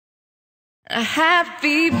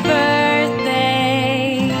Happy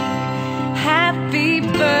birthday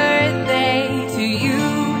to you.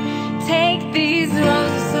 Take these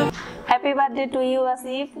roses of happy birthday to you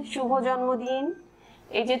Asif, শুভ জন্মদিন।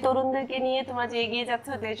 এই যে তরুণদেরকে নিয়ে তোমরা যে এগিয়ে যাচ্ছ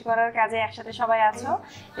দেশ গড়ার কাজে, একসাথে সবাই আছো,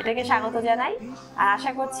 এটাকে স্বাগত জানাই। আর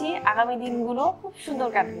আশা করছি আগামী দিনগুলো খুব সুন্দর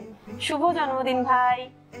কাটবে। শুভ জন্মদিন ভাই।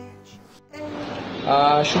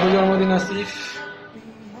 শুভ জন্মদিন আসিফ,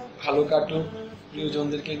 ভালো কাটুক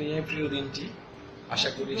প্রিয়জনদেরকে নিয়ে প্রিয় দিনটি। আশা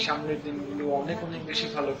করি সামনের দিনগুলো অনেক অনেক বেশি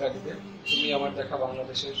ভালো কাটবে। তুমি আমার দেখা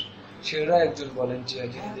বাংলাদেশের সেরা একজন ভলেন্টিয়ার,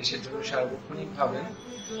 যিনি দেশের জন্য সার্বক্ষণিক ভাবেন।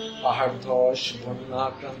 পাহাড় ধস, বন্যা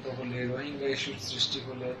আক্রান্ত হলে, রোহিঙ্গা ইস্যুর সৃষ্টি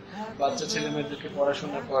হলে, বাচ্চা ছেলে মেয়েদেরকে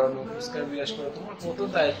পড়াশোনা করানো, পুরস্কার বিলাস করা, তোমার কত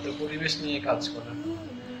দায়িত্ব, পরিবেশ নিয়ে কাজ করা।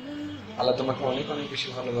 আল্লাহ তোমাকে অনেক অনেক বেশি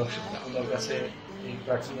ভালোবাসে। আল্লাহর কাছে এই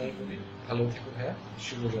প্রার্থনাই করি, ভালো থেকো ভাইয়া।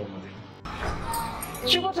 শুভ জন্মদিন।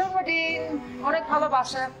 শুভ জন্মদিন, অনেক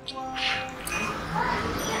ভালোবাসা।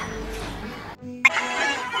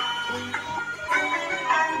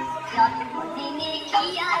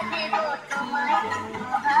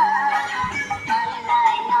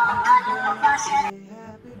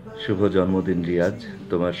 শুভ জন্মদিন রিয়াজ।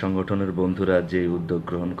 তোমার সংগঠনের বন্ধুরা যে উদ্যোগ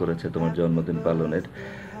গ্রহণ করেছে তোমার জন্মদিন পালনের,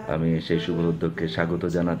 আমি সেই শুভ উদ্যোগকে স্বাগত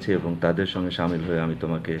জানাচ্ছি এবং তাদের সঙ্গে সামিল হয়ে আমি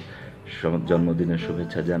তোমাকে জন্মদিনের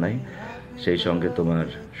শুভেচ্ছা জানাই। সেই সঙ্গে তোমার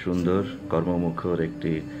সুন্দর কর্মমুখর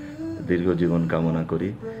একটি দীর্ঘ জীবন কামনা করি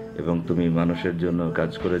এবং তুমি মানুষের জন্য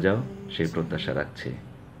কাজ করে যাও, সেই প্রত্যাশা রাখছি।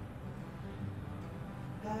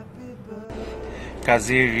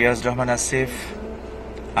 Kazi Reaz Rahman Asif,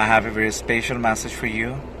 I have a very special message for you.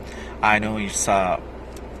 I know it's a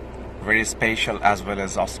very special as well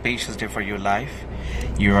as auspicious day for your life.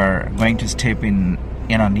 You are going to step in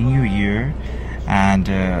a new year, and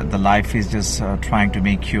the life is just trying to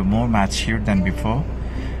make you more mature than before.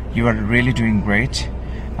 You are really doing great.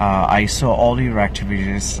 I saw all your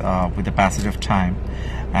activities with the passage of time,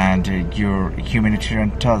 and your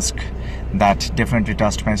humanitarian task that definitely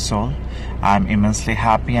touched my soul. I'm immensely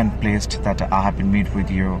happy and pleased that I have been meet with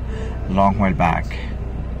you long while back.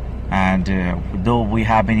 And though we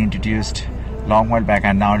have been introduced long while back,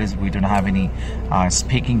 and nowadays we don't have any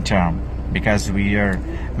speaking term because we are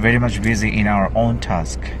very much busy in our own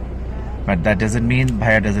task. But that doesn't mean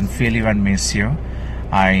Bhaiya doesn't feel you and miss you.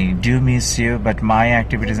 I do miss you, but my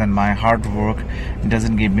activities and my hard work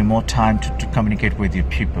doesn't give me more time to communicate with you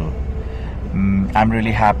people. I'm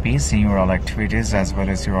really happy seeing your all activities as well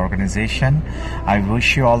as your organization. I wish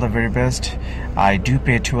you all the very best. I do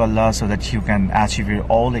pray to Allah so that you can achieve your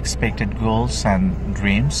all expected goals and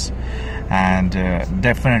dreams. And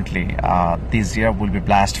definitely this year will be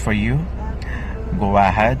blessed for you. Go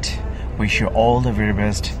ahead. Wish you all the very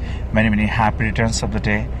best. Many, many happy returns of the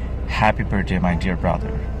day. Happy birthday, my dear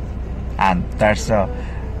brother. And that's a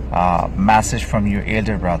message from your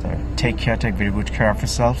elder brother. Take care, take very good care of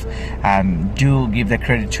yourself, and do give the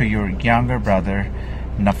credit to your younger brother,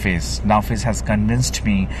 Nafiz. Nafiz has convinced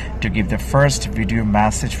me to give the first video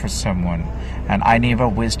message for someone, and I never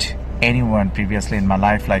wished anyone previously in my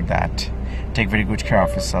life like that. Take very good care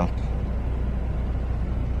of yourself.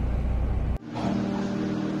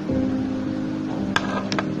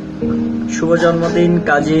 শুভ জন্মদিন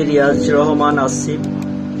কাজী Riaz Rahman Asif,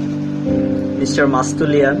 mister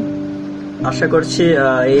মাস্তুলিয়ান। আশা করছি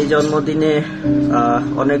এই জন্মদিনে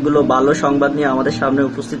অনেকগুলো ভালো সংবাদ নিয়ে আমাদের সামনে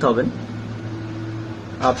উপস্থিত হবেন।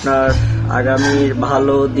 আপনার আগামীর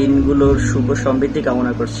ভালো দিনগুলোর শুভ সমৃদ্ধি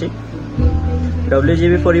কামনা করছি।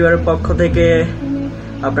 ডব্লিউজিবি পরিবারের পক্ষ থেকে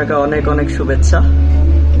আপনাকে অনেক অনেক শুভেচ্ছা।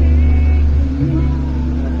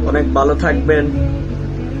 অনেক ভালো থাকবেন,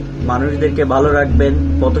 মানুষদেরকে ভালো রাখবেন,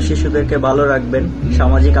 পথ শিশুদেরকে ভালো রাখবেন,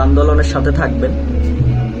 সামাজিক আন্দোলনের সাথে থাকবেন।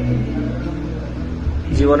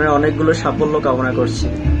 জীবনের অনেকগুলো সাফল্য কামনা করছি।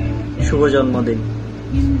 শুভ জন্মদিন।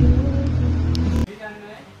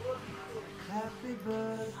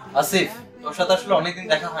 আসিফ, তোর সাথে আসলে অনেকদিন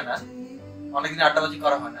দেখা হয় না, অনেকদিন আড্ডাবাজি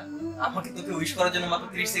করা হয় না। আমাকে তোকে উইশ করার জন্য মাত্র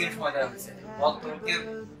 30 সেকেন্ড সময় দেওয়া হয়েছে। বল, তোকে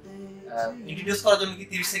ইন্ট্রোডিউস করার জন্য কি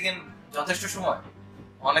 30 সেকেন্ড যথেষ্ট সময়?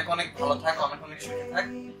 অনেক অনেক ভালো থাক, অনেক অনেক সুখে থাক,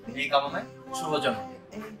 এই কামনায় শুভ জন্মদিন।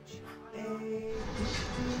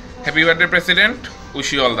 Happy birthday president, wish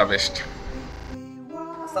you all the best.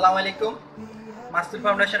 আসসালামু আলাইকুম। মাস্তুল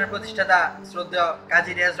ফাউন্ডেশনের প্রতিষ্ঠাতা শ্রদ্ধেয়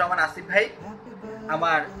কাজী রিয়াজ রহমান আসিফ ভাই,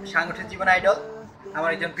 আমার সাংগঠনিক জীবন আইডল, আমার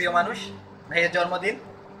একজন প্রিয় মানুষ। ভাইয়ের জন্মদিন,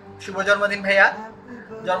 শুভ জন্মদিন ভাইয়া।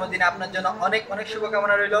 জন্মদিনে আপনার জন্য অনেক অনেক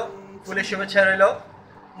শুভকামনা রইল, ফুলের শুভেচ্ছা রইল।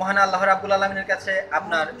 মহান আল্লাহ রাব্বুল আলামিনের কাছে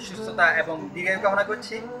আপনার সুস্থতা এবং দীর্ঘায়ু কামনা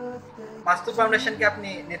করছি। মাস্তুল ফাউন্ডেশনকে আপনি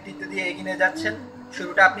নেতৃত্ব দিয়ে এগিয়ে নিয়ে যাচ্ছেন,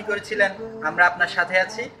 শুরুটা আপনি করেছিলেন, আমরা আপনার সাথে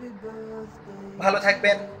আছি। ভালো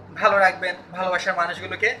থাকবেন, ভালো রাখবেন ভালোবাসার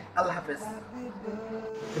মানুষগুলোকে। আল্লাহ হাফেজ।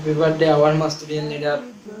 Happy birthday hour মাস্তুলিয়ান leader.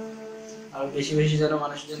 আর বেশি বেশি যেন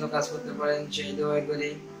মানুষের জন্য কাজ করতে পারেন সেই দোয়া করি।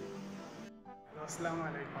 আসসালামু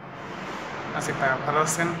আলাইকুম। আসিফ ভাই ভালো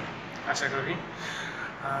আছেন আশা করি।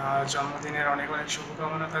 জন্মদিনের অনেক অনেক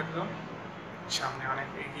শুভকামনা থাকলো, সামনে অনেক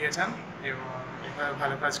এগিয়ে যান এবং এভাবে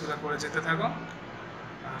ভালো কাজগুলো করে যেতে থাকুন,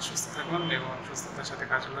 সুস্থ থাকুন এবং সুস্থতার সাথে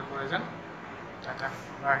কাজগুলো করে যান। টাটা,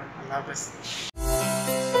 বাই, আল্লাহ হাফেজ।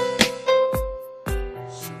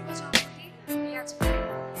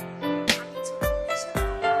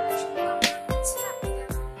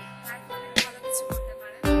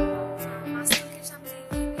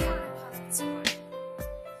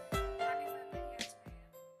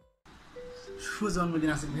 শুভ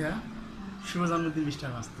জন্মদিন আসিফ ভাইয়া, শুভ জন্মদিন মিস্টার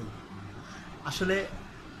মাস্তুল। আসলে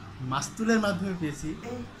মাস্তুলের মাধ্যমে পেয়েছি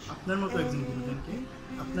আপনার মতো একজন গুরুজনকে,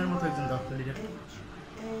 আপনার মতো একজন দক্ষ লিডারকে,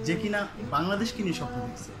 যে কিনা বাংলাদেশকে নিয়ে স্বপ্ন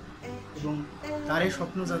দেখছে এবং তার এই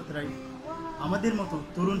স্বপ্নযাত্রায় আমাদের মতো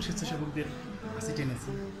তরুণ স্বেচ্ছাসেবকদের কাছে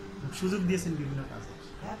টেনেছে, সুযোগ দিয়েছেন বিভিন্ন কাজে।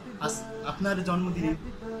 আজ আপনার জন্মদিনে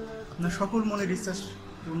আপনার সকল মনের ইচ্ছা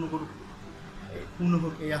পূর্ণ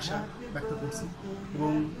হোক এই আশা ব্যক্ত করছি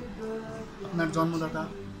এবং আপনার জন্মদাতা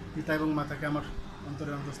পিতা এবং মাতাকে আমার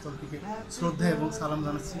অন্তরের অন্তঃস্থল থেকে শ্রদ্ধা এবং সালাম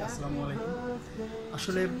জানাচ্ছি। আসসালামু আলাইকুম।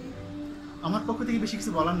 আসলে আমার পক্ষ থেকে বেশি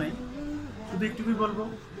কিছু বলার নাই, শুধু একটুকুই বলবো,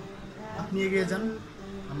 আপনি এগিয়ে যান,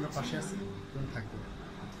 আমরা পাশে আছি এবং থাকবো।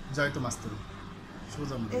 জয় তো মাস্তুল, শুভ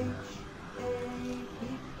জন্মদিন।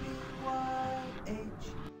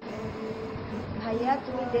 ভাইয়া,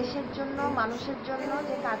 তুমি দেশের জন্য মানুষের জন্য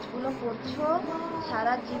যে কাজগুলো করছো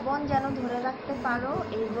সারা জীবন যেন ধরে রাখতে পারো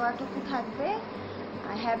এই দোয়াটুকু থাকবে।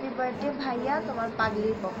 হ্যাপি বার্থডে ভাইয়া, তোমার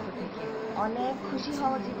পাগলির পক্ষ থেকে। অনেক খুশি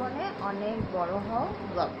হও জীবনে, অনেক বড় হও।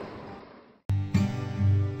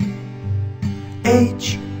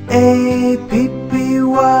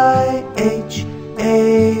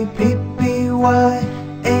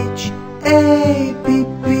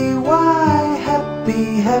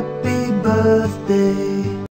 Happy birthday.